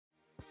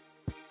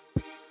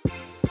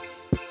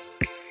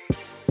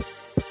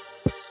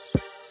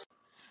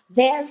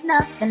There's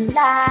nothing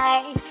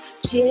like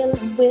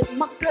chilling with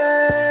my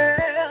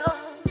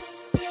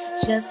girls.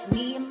 Just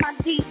me and my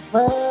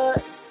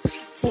divas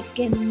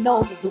taking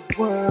over the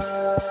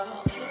world.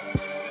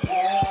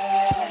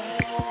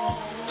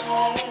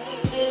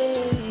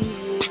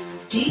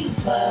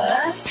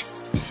 Divas.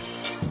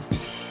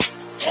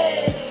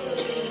 Hey,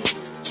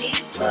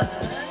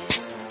 divas.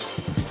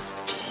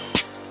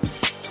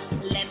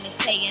 Let me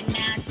tell you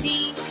now,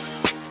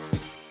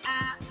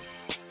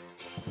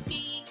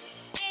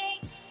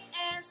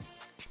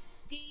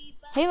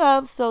 Hey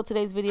loves, so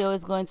today's video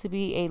is going to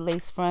be a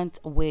lace front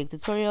wig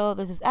tutorial.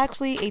 This is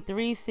actually a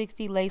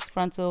 360 lace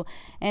frontal,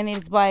 and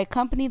it's by a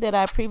company that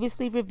I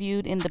previously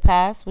reviewed in the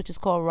past, which is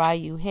called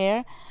Ruiyu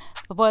hair.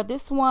 But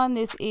this one,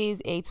 this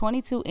is a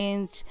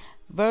 22-inch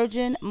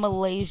virgin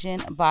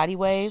Malaysian body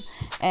wave,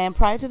 and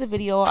prior to the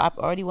video I've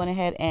already went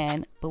ahead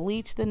and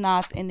bleached the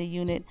knots in the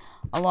unit.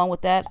 Along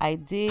with that, I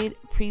did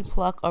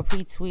pre-pluck or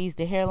pre-tweeze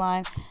the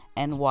hairline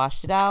and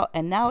washed it out,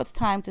 and now it's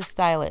time to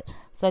style it.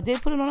 So I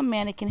did put it on a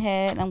mannequin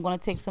head, and I'm going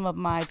to take some of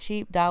my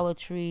cheap Dollar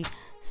Tree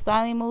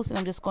styling mousse, and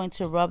I'm just going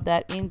to rub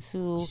that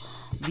into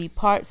the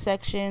part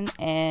section,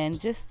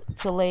 and just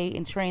to lay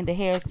and train the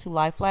hairs to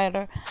lie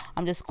flatter,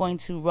 I'm just going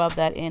to rub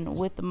that in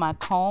with my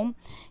comb.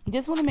 You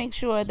just want to make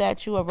sure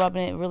that you are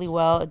rubbing it really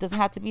well. It doesn't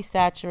have to be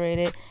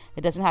saturated,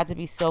 it doesn't have to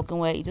be soaking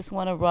wet. You just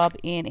want to rub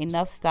in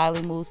enough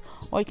styling mousse,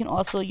 or you can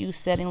also use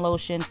setting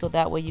lotion, so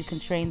that way you can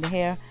train the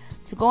hair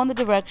to go in the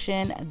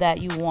direction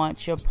that you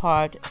want your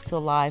part to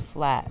lie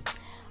flat.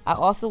 I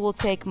also will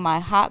take my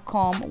hot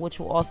comb, which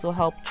will also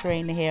help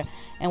train the hair,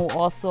 and will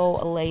also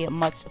lay it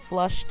much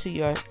flush to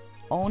your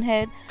own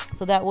head,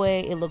 so that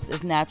way it looks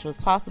as natural as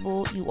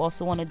possible. You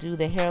also want to do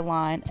the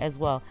hairline as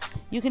well.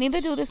 You can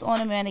either do this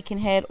on a mannequin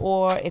head,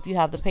 or if you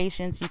have the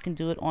patience, you can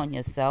do it on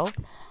yourself.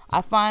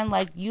 I find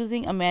like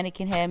using a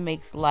mannequin head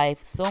makes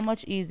life so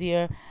much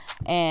easier,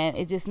 and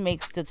it just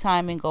makes the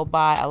timing go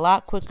by a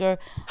lot quicker.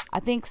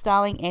 I think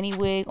styling any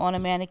wig on a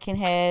mannequin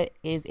head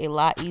is a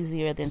lot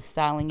easier than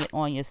styling it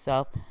on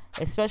yourself,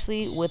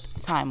 especially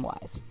with time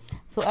wise.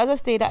 So as I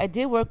stated, I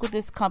did work with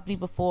this company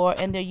before,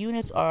 and their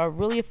units are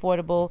really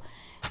affordable.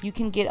 You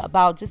can get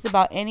just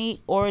about any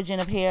origin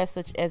of hair,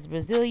 such as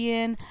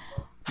Brazilian,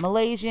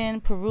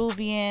 Malaysian,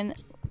 Peruvian,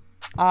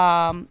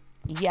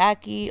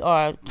 yaki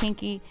or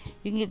kinky.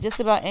 You can get just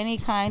about any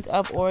kind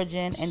of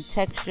origin and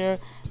texture.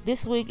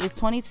 This wig is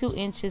 22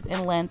 inches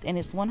in length, and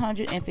it's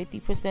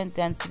 150%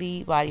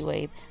 density body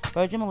wave,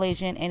 virgin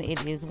Malaysian, and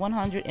it is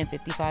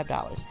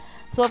 $155.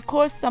 So of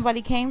course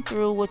somebody came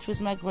through, which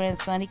was my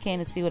grandson. He came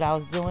to see what I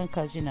was doing,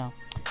 because you know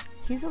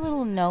he's a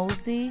little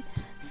nosy.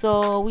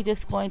 So we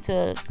just going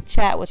to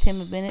chat with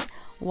him a minute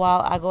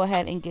while I go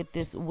ahead and get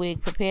this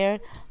wig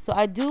prepared. So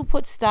I do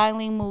put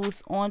styling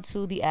mousse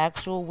onto the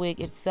actual wig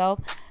itself,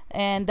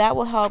 and that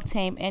will help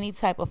tame any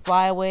type of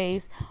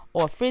flyaways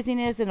or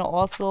frizziness, and it'll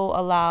also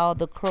allow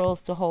the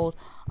curls to hold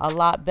a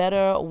lot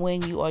better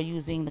when you are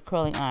using the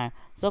curling iron.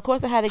 So of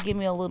course I had to give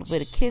me a little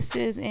bit of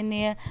kisses in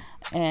there,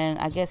 and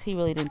I guess he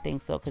really didn't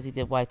think so, because he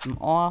did wipe them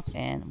off,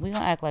 and we're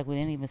gonna act like we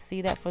didn't even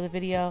see that for the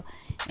video.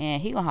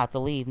 And he gonna have to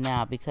leave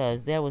now,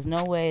 because there was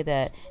no way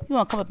that you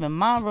gonna come up in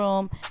my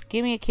room,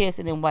 give me a kiss,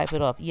 and then wipe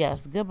it off.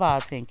 Yes, goodbye,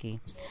 Tinky.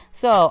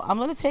 So I'm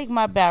gonna take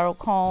my barrel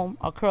comb,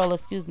 or curl,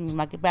 excuse me,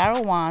 my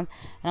barrel wand,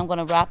 and I'm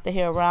gonna wrap the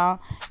hair around,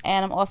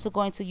 and I'm also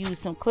going to use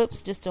some clips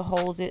just to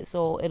hold it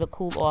so it'll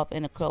cool off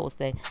and the curl will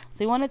stay.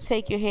 So you want to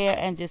take your hair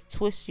and just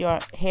twist your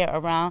hair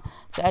around.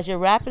 So as you're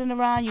wrapping it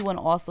around, you want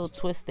to also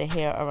twist the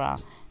hair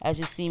around, as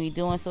you see me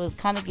doing. So it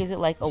kind of gives it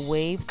like a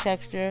wave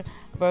texture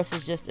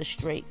versus just a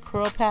straight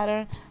curl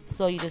pattern.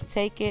 So you just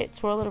take it,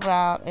 twirl it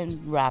around,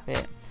 and wrap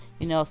it,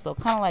 you know, so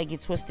kind of like you're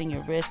twisting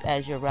your wrist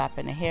as you're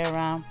wrapping the hair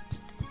around.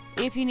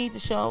 If you need to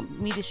show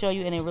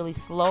you in a really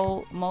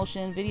slow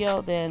motion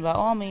video, then by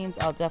all means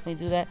I'll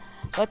definitely do that.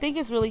 But I think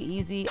it's really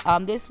easy.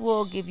 This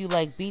will give you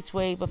like beach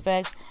wave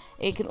effects.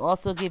 It can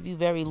also give you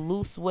very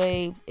loose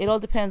waves. It all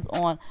depends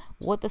on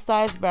what the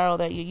size barrel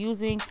that you're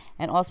using,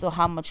 and also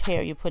how much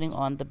hair you're putting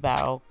on the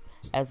barrel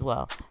as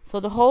well. So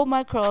to hold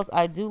my curls,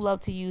 I do love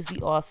to use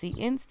the Aussie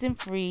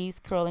Instant Freeze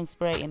curling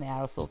spray in the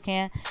aerosol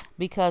can,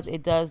 because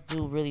it does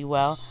do really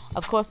well.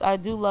 Of course I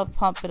do love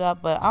Pump It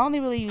Up, but I only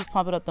really use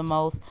Pump It Up the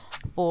most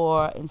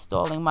for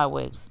installing my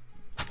wigs.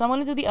 So I'm going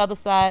to do the other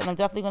side, and I'm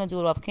definitely going to do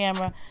it off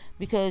camera,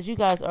 because you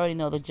guys already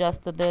know the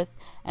gist of this.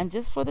 And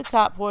just for the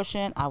top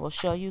portion, I will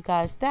show you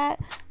guys that,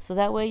 so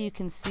that way you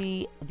can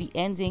see the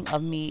ending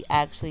of me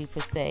actually per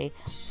se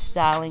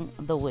styling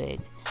the wig.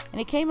 And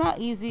it came out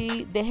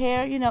easy. The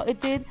hair, you know, it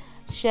did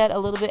shed a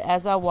little bit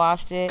as I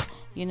washed it.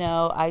 You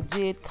know, I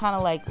did kind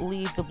of like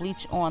leave the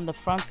bleach on the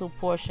frontal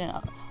portion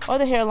or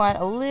the hairline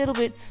a little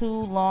bit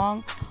too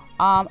long.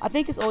 I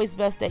think it's always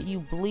best that you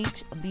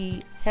bleach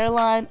the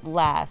hairline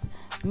last,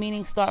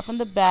 meaning start from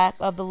the back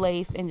of the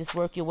lace and just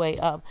work your way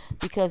up,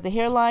 because the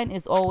hairline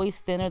is always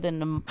thinner than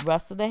the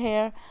rest of the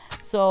hair.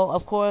 So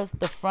of course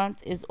the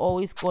front is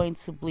always going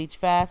to bleach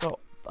fast, or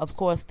of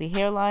course the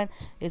hairline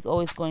is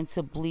always going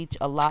to bleach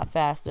a lot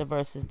faster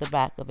versus the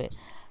back of it.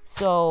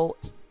 So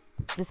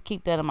just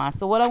keep that in mind.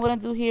 So what I'm going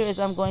to do here is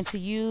I'm going to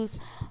use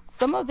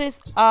some of this,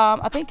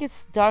 I think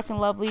it's Dark and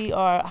Lovely, or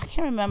I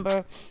can't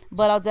remember,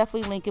 but I'll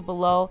definitely link it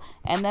below.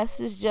 And this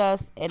is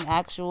just an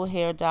actual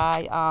hair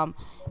dye.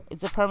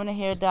 It's a permanent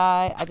hair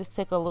dye. I just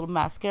take a little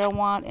mascara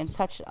wand and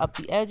touch up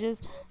the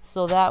edges,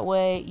 so that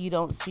way you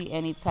don't see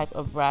any type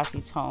of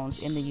brassy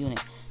tones in the unit.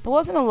 It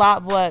wasn't a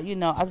lot, but you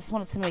know, I just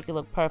wanted to make it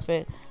look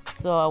perfect,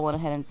 so I went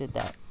ahead and did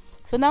that.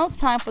 So now it's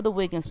time for the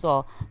wig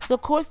install. So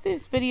of course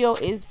this video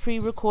is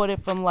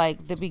pre-recorded from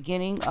like the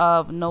beginning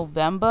of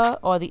November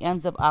or the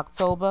ends of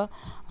October.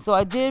 So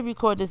I did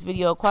record this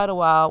video quite a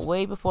while,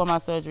 way before my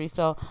surgery.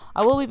 So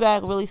I will be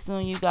back really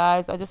soon, you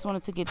guys. I just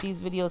wanted to get these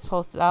videos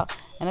posted out,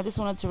 and I just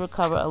wanted to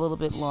recover a little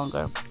bit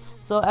longer.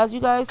 So as you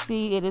guys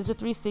see, it is a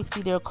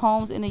 360. There are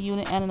combs in the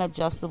unit and an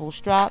adjustable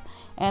strap.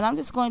 And I'm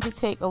just going to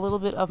take a little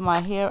bit of my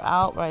hair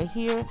out right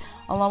here.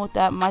 Along with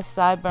that, my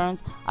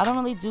sideburns. I don't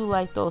really do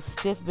like those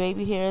stiff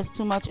baby hairs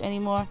too much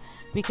anymore,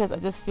 because I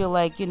just feel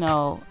like, you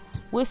know,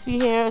 wispy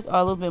hairs are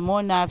a little bit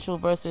more natural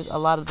versus a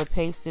lot of the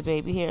pasted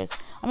baby hairs.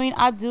 I mean,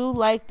 I do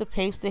like the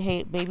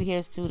pasted baby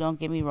hairs too, don't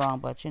get me wrong,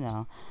 but you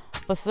know,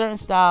 for certain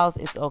styles,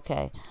 it's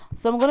okay.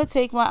 So I'm going to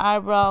take my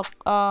eyebrow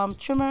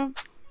trimmer.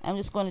 I'm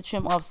just going to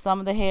trim off some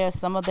of the hair.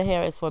 Some of the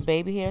hair is for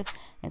baby hairs,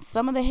 and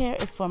some of the hair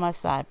is for my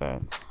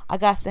sideburn. I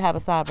got to have a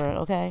sideburn,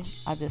 okay?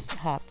 I just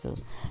have to.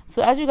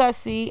 So as you guys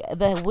see,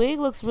 the wig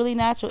looks really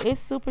natural.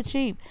 It's super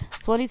cheap,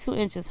 22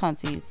 inches,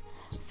 hunties.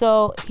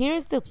 So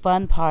here's the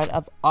fun part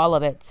of all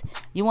of it.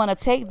 You want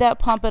to take that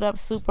Pump It Up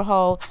Super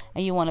Hole,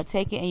 and you want to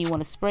take it and you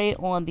want to spray it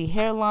on the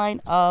hairline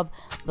of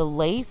the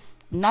lace.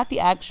 Not the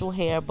actual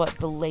hair, but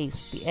the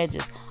lace, the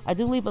edges. I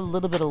do leave a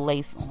little bit of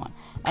lace on.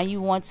 And you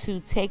want to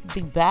take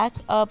the back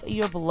of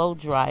your blow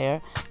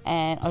dryer,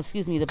 and, or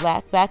excuse me, the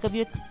back of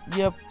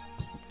your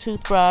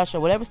toothbrush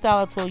or whatever style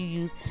of tool you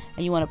use,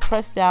 and you want to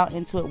press down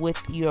into it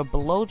with your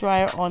blow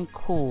dryer on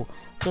cool.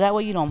 So that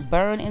way you don't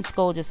burn and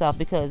scold yourself,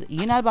 because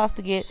you're not about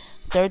to get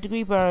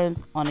third-degree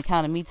burns on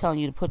account of me telling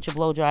you to put your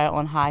blow dryer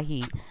on high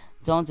heat.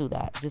 Don't do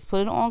that. Just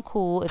put it on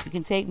cool. If you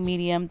can take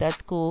medium,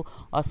 that's cool,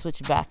 or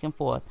switch back and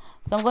forth.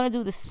 So I'm going to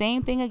do the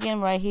same thing again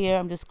right here.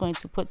 I'm just going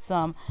to put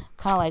some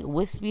kind of like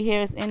wispy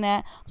hairs in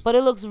that, but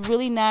it looks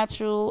really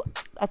natural.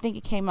 I think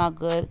it came out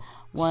good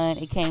when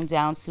it came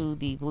down to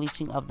the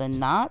bleaching of the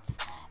knots.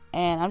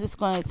 And I'm just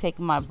going to take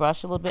my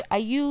brush a little bit. I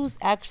use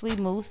actually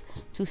mousse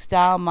to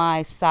style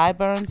my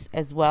sideburns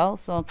as well,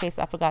 so in case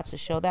I forgot to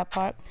show that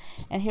part.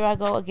 And here I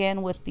go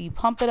again with the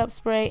Pump It Up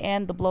spray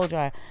and the blow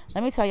dryer.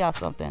 Let me tell y'all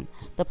something.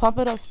 The Pump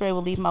It Up spray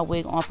will leave my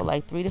wig on for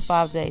like 3 to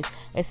 5 days,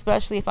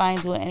 especially if I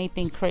ain't doing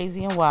anything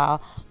crazy and wild.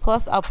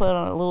 Plus I'll put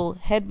on a little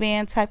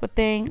headband type of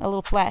thing, a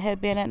little flat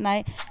headband at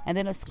night, and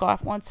then a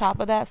scarf on top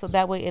of that, so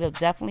that way it'll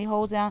definitely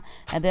hold down.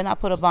 And then I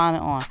put a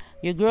bonnet on.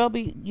 Your girl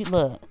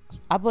look,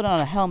 I put on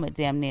a helmet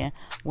damn near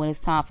when it's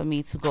time for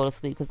me to go to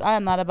sleep, because I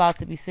am not about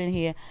to be sitting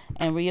here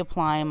and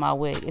reapplying my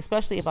wig,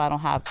 especially if I don't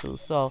have to.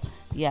 So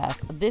yes,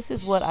 this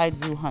is what I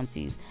do,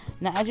 hunties.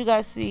 Now as you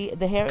guys see,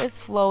 the hair is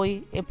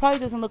flowy. It probably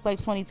doesn't look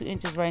like 22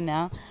 inches right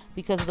now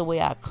because of the way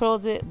I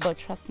curled it, but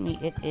trust me,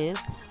 it is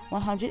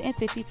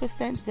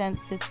 150%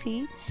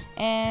 density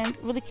and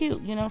really cute,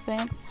 you know what I'm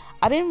saying?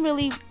 I didn't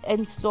really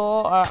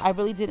install, or I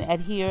really didn't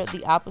adhere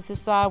the opposite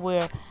side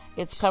where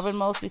it's covered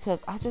most,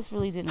 because I just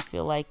really didn't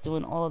feel like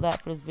doing all of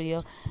that for this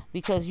video,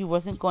 because you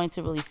wasn't going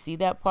to really see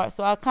that part.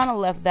 So I kind of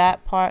left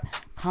that part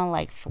kind of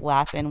like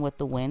flapping with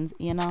the wind,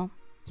 you know.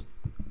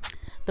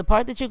 The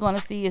part that you're going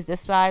to see is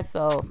this side.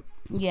 So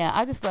yeah,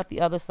 I just left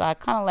the other side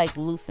kind of like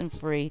loose and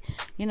free.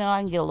 You know,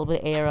 I can get a little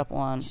bit of air up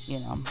on, you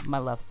know, my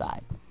left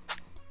side.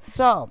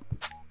 So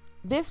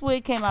this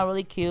wig came out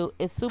really cute.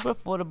 It's super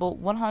affordable,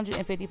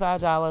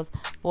 $155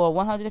 for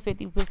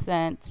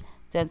 150%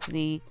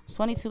 density,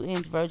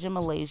 22-inch virgin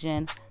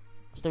Malaysian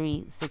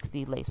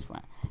 360 lace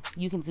front.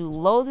 You can do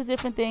loads of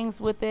different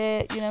things with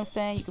it, you know what I'm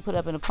saying? You can put it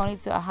up in a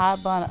ponytail, a high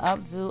bun,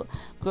 updo.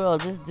 Girl,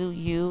 just do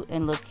you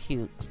and look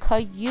cute.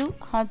 Cute,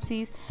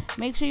 hunties.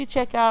 Make sure you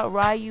check out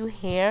Ruiyu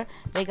Hair.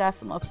 They got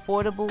some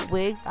affordable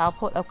wigs. I'll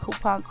put a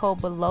coupon code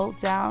below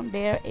down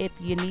there if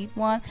you need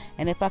one,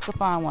 and if I could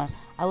find one.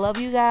 I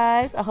love you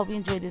guys. I hope you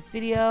enjoyed this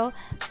video.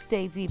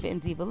 Stay diva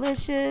and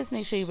divalicious.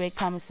 Make sure you rate,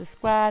 comment,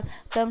 subscribe.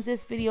 Thumbs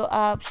this video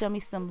up. Show me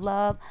some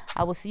love.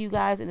 I will see you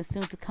guys in a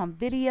soon to come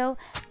video.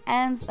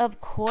 And of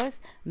course,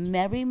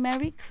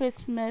 Merry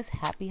Christmas.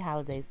 Happy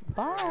holidays.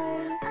 Bye.